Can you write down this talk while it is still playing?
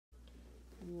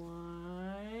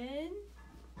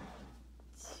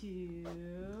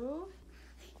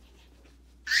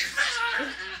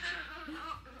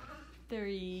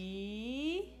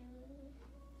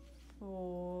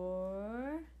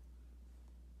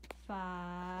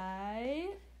5,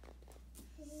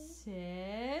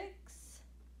 6,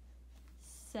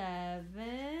 7,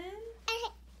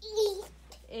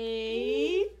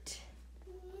 8,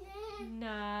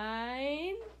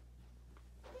 9,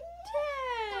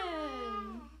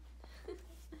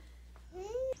 10.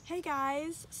 Hey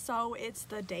guys, so it's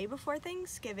the day before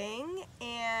Thanksgiving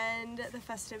and the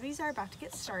festivities are about to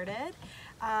get started.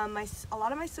 A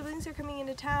lot of my siblings are coming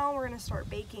into town. We're going to start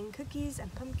baking cookies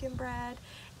and pumpkin bread,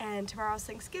 and tomorrow's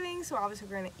Thanksgiving, so obviously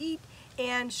we're going to eat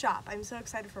and shop. I'm so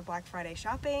excited for Black Friday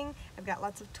shopping. I've got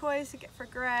lots of toys to get for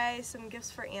Gray, some gifts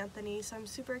for Anthony, so I'm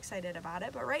super excited about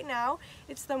it. But right now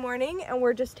it's the morning and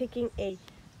we're just taking a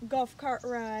golf cart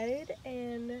ride,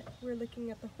 and we're looking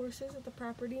at the horses at the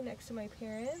property next to my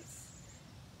parents.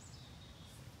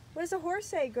 What does the horse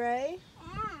say, Gray?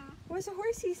 What does the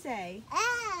horsey say?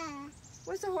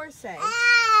 What's the horse say?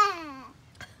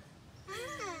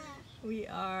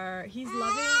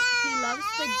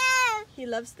 He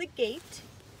loves the gate.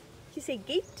 He say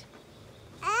gate?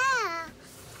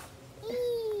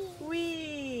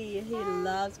 Wee! He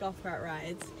loves golf cart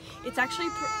rides. It's actually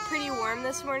pretty warm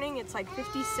this morning. It's like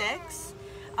 56,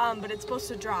 but it's supposed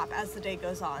to drop as the day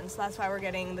goes on. So that's why we're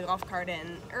getting the golf cart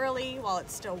in early while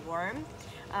it's still warm.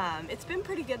 It's been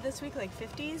pretty good this week, like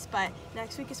 50s, but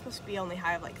next week is supposed to be only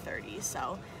high of like 30s.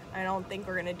 So I don't think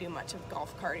we're gonna do much of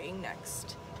golf carting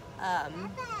next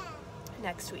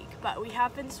week. But we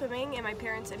have been swimming in my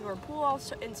parents' indoor pool. I'll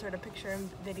insert a picture and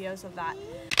videos of that.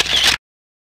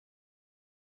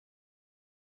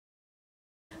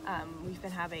 We've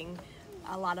been having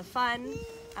a lot of fun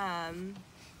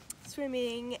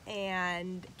swimming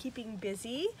and keeping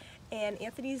busy, and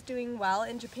Anthony's doing well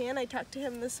in Japan. I talked to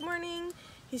him this morning.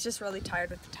 He's just really tired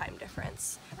with the time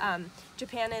difference.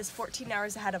 Japan is 14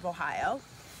 hours ahead of Ohio,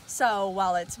 so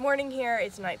while it's morning here,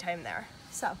 it's nighttime there.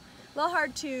 So a little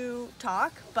hard to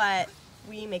talk, but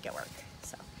we make it work.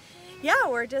 So yeah,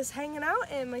 we're just hanging out,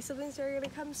 and my siblings are gonna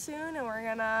come soon, and we're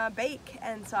gonna bake,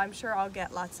 and so I'm sure I'll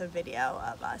get lots of video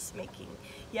of us making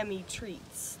yummy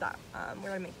treats. That we're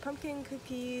gonna make pumpkin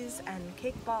cookies and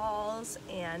cake balls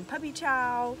and puppy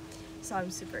chow, so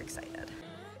I'm super excited.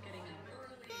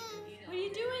 What are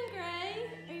you doing, Gray?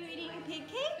 Are you eating a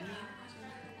pancake?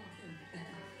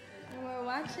 And we're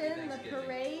watching the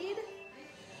parade.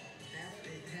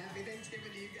 Happy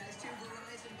Thanksgiving to you guys too.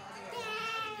 Verizon, by the way,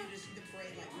 you just see the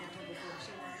parade like never before.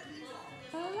 So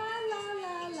Fa la la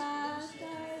la la,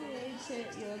 starry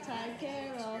chit, Yuletide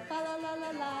carol. Fa la la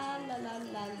la la la la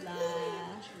la la.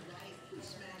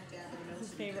 His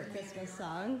favorite Christmas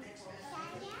song.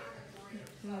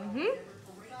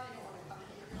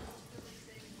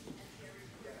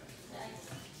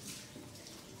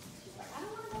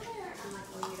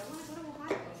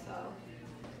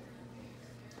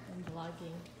 I'm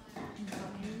vlogging.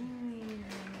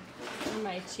 On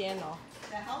my channel.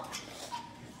 That help?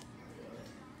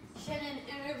 Shannon,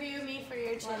 interview me for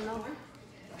your channel.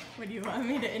 What do you want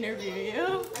me to interview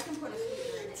you? I can put a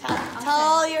tell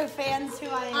all your fans who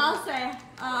I am.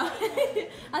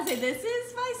 I'll say this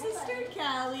is my sister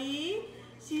Kelly.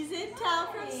 She's in town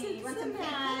from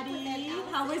Cincinnati.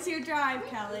 How was your drive,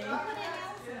 Kelly? It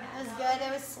was good.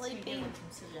 It was sleepy.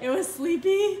 It was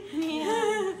sleepy?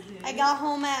 Yeah. I got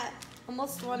home at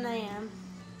almost 1 a.m.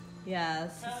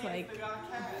 Yes, it's like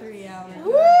 3 hours.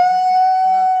 Woo!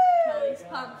 Kelly's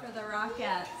pumped for the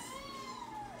Rockettes.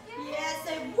 Yes,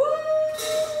 and woo!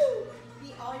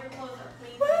 All your clothes are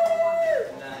clean. Woo!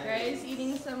 Gray's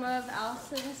eating some of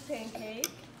Allison's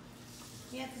pancake.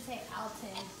 You have to say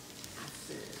Alton.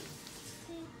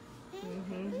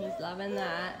 He's loving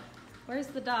that. Where's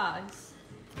the dogs?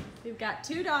 We've got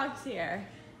 2 dogs here.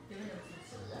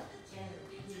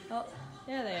 Oh,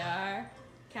 there they are.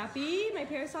 Cappy, my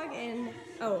parents' dog, and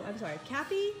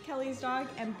Cappy, Kelly's dog,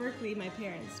 and Berkeley, my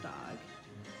parents' dog.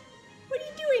 What are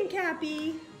you doing,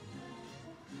 Cappy?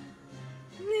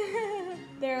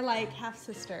 They're like half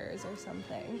sisters or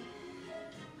something.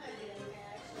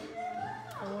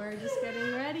 And we're just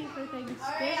getting ready for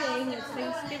Thanksgiving. It's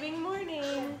Thanksgiving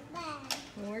morning.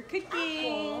 And we're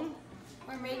cooking.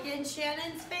 We're making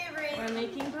Shannon's favorite. We're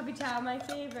making puppy chow, my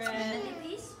favorite.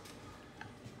 These?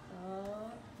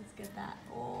 Oh, let's get that.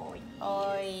 Oh, yeah.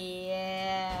 Oh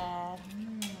yeah.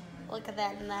 Look at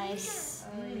that nice,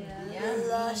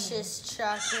 luscious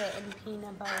chocolate and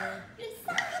peanut butter.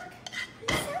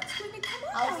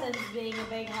 Allison's being a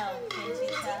big help, can't you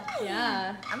tell?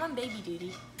 Yeah. I'm on baby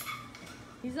duty.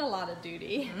 He's a lot of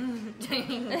duty.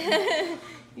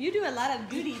 You do a lot of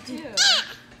duty too.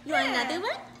 You want another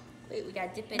one? Wait, we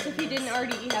gotta dip it As if he didn't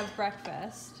already have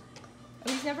breakfast.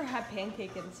 Oh, he's never had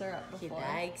pancake and syrup before. He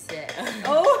likes it.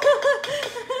 Oh!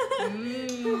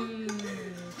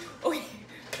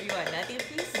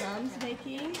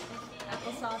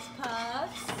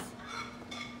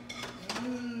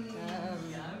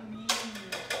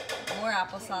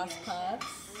 applesauce puffs.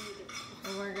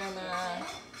 And we're gonna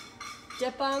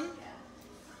dip them.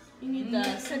 You need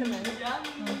the cinnamon.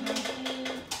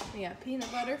 We got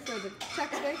peanut butter for the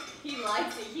texture. He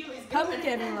likes it. He was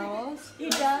Pumpkin rolls. He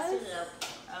does.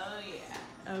 Oh yeah.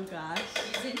 Oh gosh.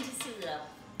 He's into syrup.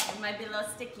 It might be a little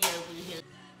sticky over here.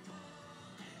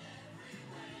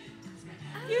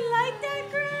 You like that,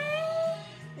 Gray?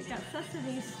 We got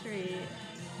Sesame Street.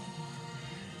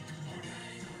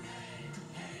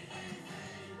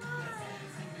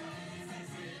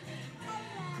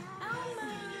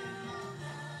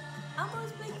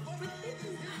 Elmo's big with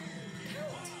baby.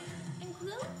 Count and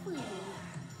glow for you.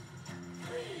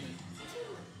 3, 2,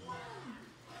 1.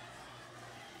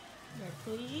 More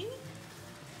clean.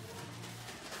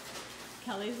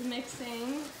 Kelly's mixing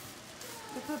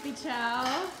the puppy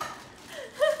chow.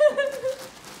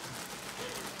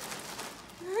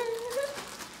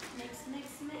 Mix, mix,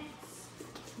 mix.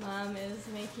 Mom is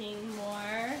making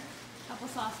more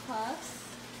applesauce puffs.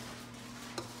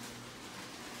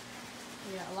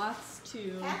 We got lots to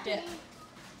dip.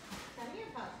 Come here,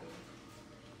 puppy.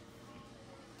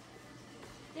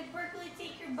 Did Berkeley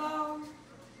take your bone?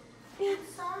 I'm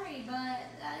sorry, but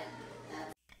that's...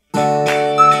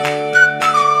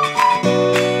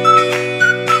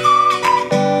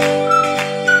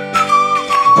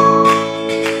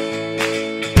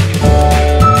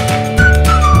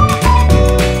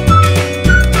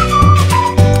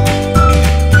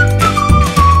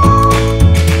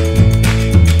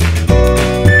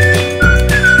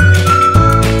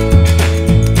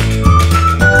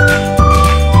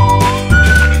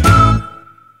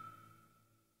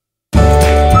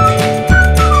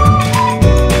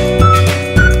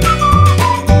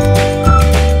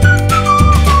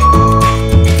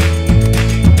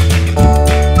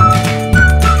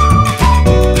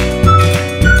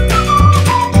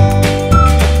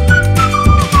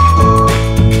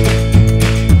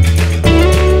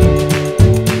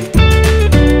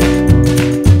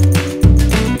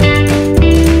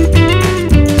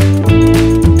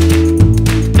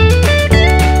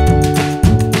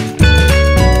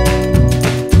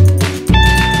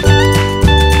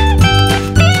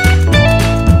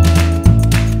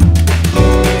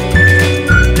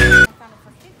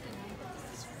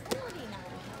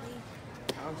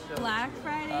 Black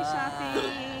Friday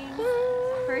shopping.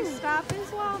 First stop is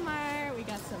Walmart. We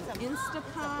got some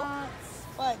Instapots.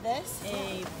 What, this?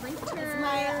 A printer.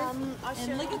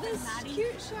 And look at this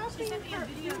cute shopping cart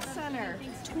center.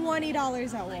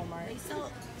 $20 at Walmart. They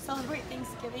celebrate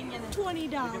Thanksgiving and $20.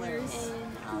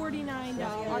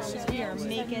 $49. We are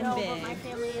making big. my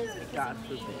family is because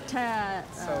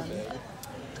of me.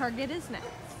 Target is next.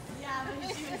 Yeah, when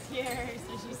she was here,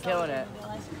 so she's Killing it.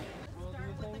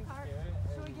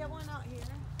 Should we get one out here?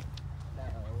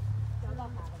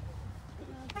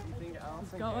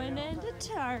 Going into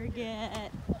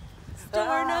Target.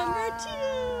 Store number 2.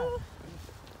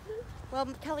 Well,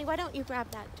 Kelly, why don't you grab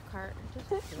that cart?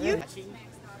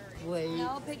 Wait.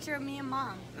 No, picture of me and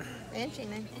Mom. And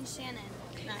Shannon. And Shannon.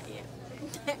 Not you.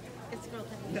 It's girl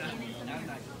time.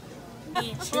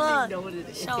 She doesn't know what it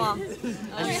is. Show off.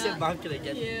 I just said Mom could have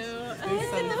get You.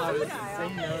 say no to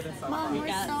something. Mom, we're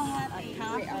so got happy. a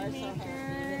coffee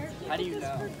maker. How do you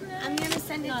know? I'm gonna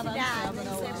send it Not to on Dad and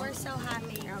Terminal say One. we're so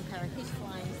happy. Okay, he's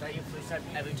flying. Is that your first time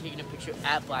ever taking a picture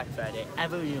at Black Friday?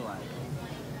 Ever in your life?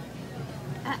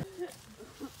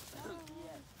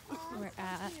 We're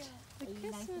at the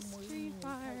Christmas tree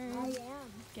farm.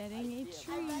 Getting a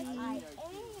tree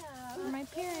for my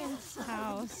parents'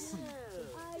 house.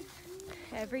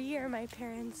 Every year my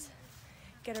parents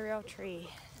get a real tree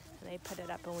and they put it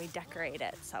up and we decorate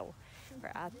it. So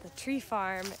we're at the tree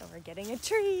farm and we're getting a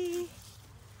tree.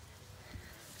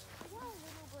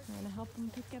 I'm gonna help them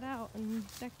pick it out and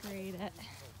decorate it.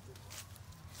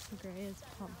 Gray is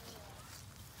pumped.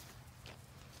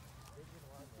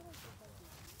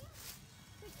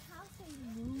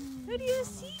 Who do you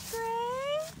see,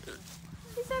 Gray?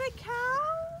 Is that a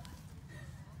cow?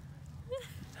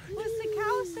 What's the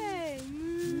cow say?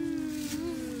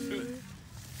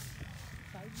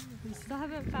 We still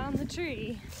haven't found the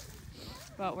tree,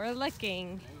 but we're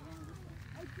looking.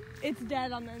 It's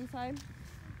dead on the inside.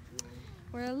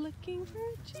 We're looking for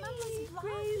a tree.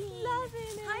 Gray's loving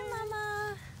it. Hi,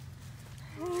 Mama.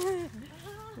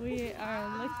 We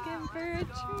are looking for a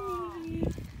tree.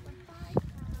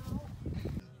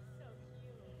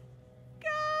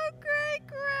 Go, Gray,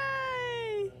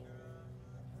 Gray!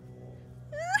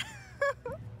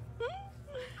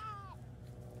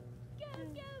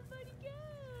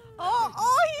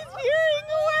 Oh, he's veering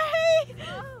away!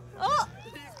 Oh!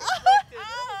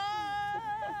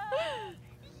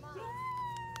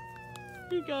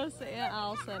 You goes to Aunt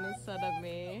Allison instead of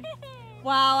me.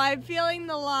 Wow, I'm feeling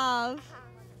the love.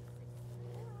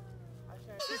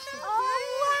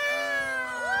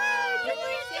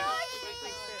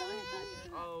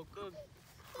 Oh, good.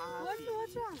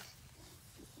 What's wrong?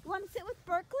 You want to sit with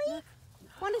Berkeley?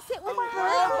 Want to sit with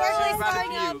Berkeley's She's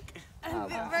throwing up.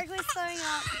 puke. Berkeley's throwing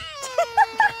up.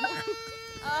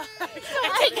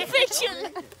 Take a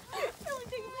picture.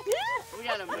 We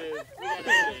gotta move. We gotta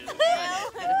move.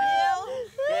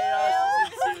 Chaos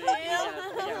is ensuing.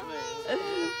 We gotta move.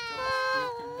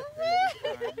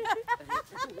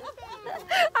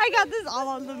 I got this all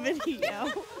on the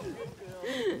video.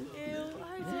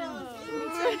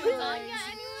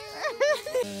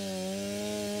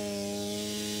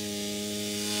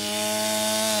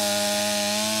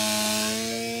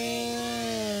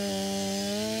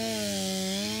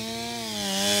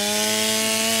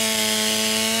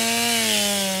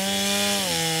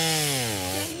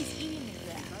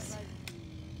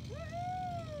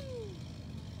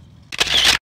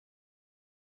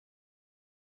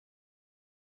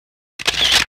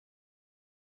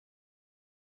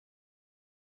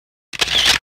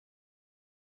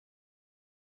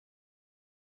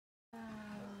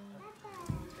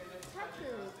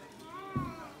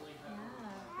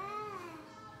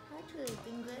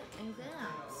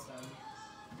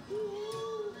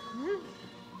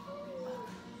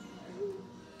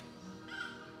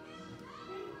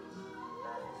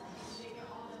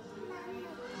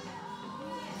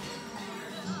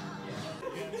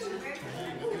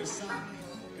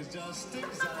 It's just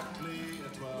exactly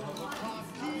at 12 o'clock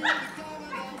here, the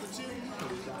coming on the chimney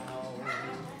down.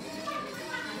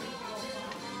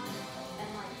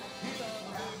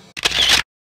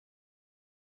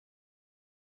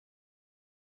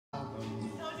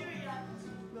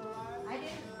 I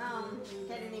didn't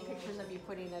get any pictures of you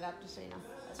putting it up, just so you know.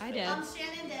 I did.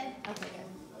 Shannon did. Okay,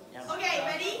 good. Okay,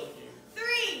 ready?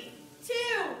 3, 2,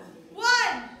 1.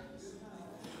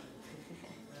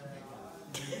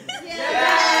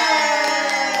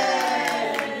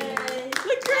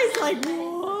 Look, Grace like,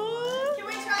 what? Can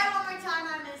we try it one more time? I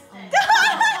missed it.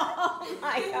 Oh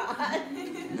my God.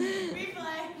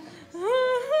 Replay.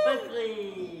 Quickly.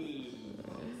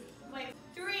 Wait,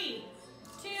 3,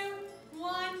 2,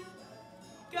 1,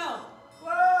 go. I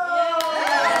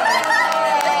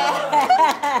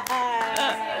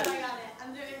got it.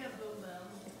 I'm doing a boom boom.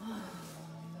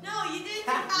 No, you did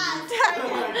too fast.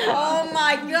 Oh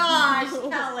my gosh,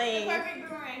 Kelly. Perfect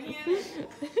boomerang. Here.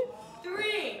 3,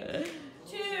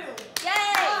 2,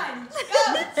 Yay! 1,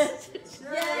 go.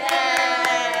 Yay!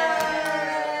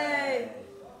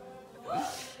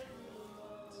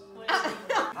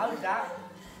 How's that?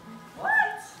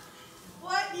 What?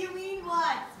 What? You mean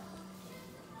what?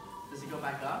 Does it go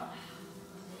back up?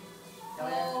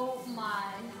 Oh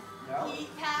my. No? Heat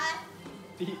pad.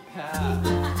 Feet pad.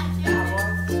 Yeah.